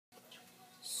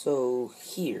So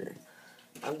here,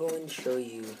 I'm going to show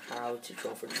you how to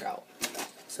troll for trout.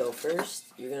 So first,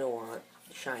 you're going to want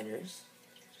shiners,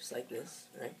 just like this,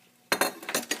 right?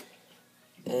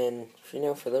 And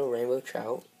for little rainbow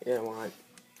trout, you're going to want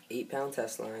 8-pound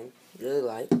test line, really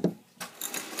light.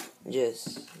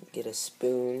 Just get a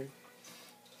spoon,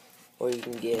 or you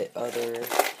can get other,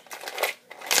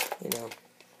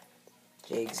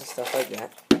 jigs and stuff like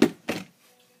that.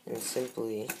 And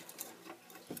simply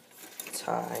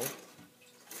tie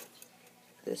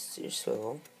this to your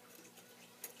swivel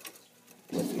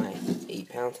with my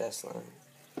 8-pound test line.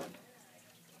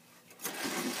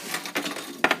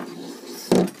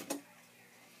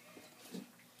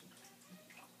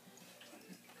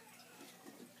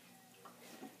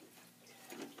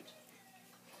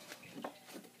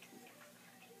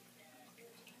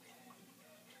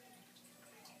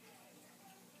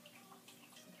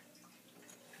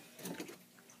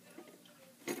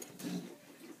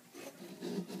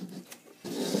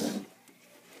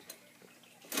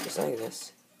 Just like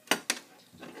this,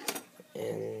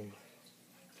 and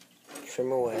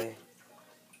trim away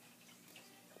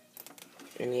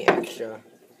any extra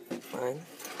line.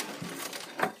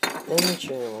 Then what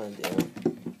you're going to want to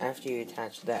do after you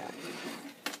attach that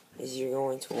is you're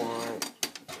going to want,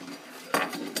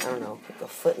 like a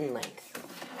foot in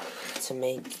length to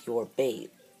make your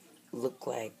bait look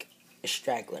like a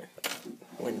straggler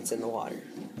when it's in the water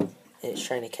and it's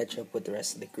trying to catch up with the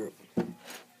rest of the group.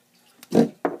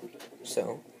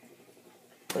 So,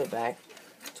 put it back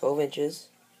 12 inches,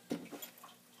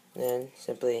 then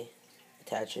simply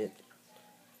attach it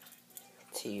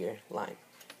to your line.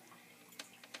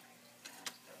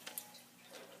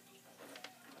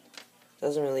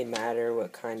 Doesn't really matter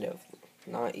what kind of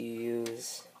knot you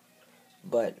use,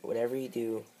 but whatever you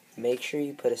do, make sure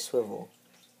you put a swivel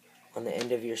on the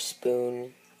end of your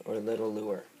spoon or little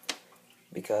lure,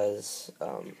 because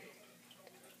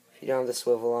if you don't have the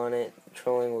swivel on it,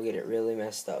 trolling will get it really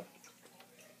messed up.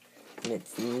 And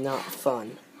it's not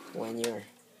fun when you're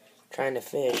trying to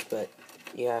fish, but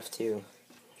you have to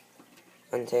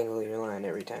untangle your line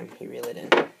every time you reel it in.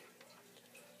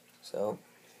 So,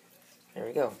 there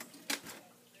we go.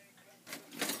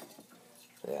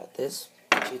 We got this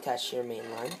to attach to your main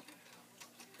line.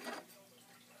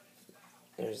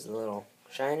 There's the little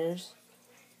shiners,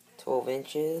 12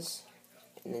 inches,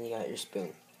 and then you got your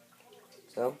spoon.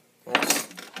 So, that's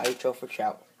how you troll for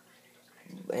trout.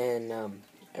 And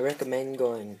I recommend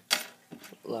going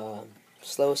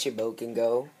slow as your boat can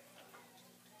go,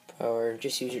 or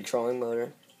just use your trolling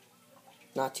motor.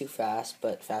 Not too fast,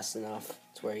 but fast enough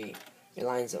to where your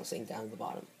lines don't sink down to the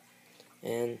bottom.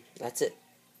 And that's it.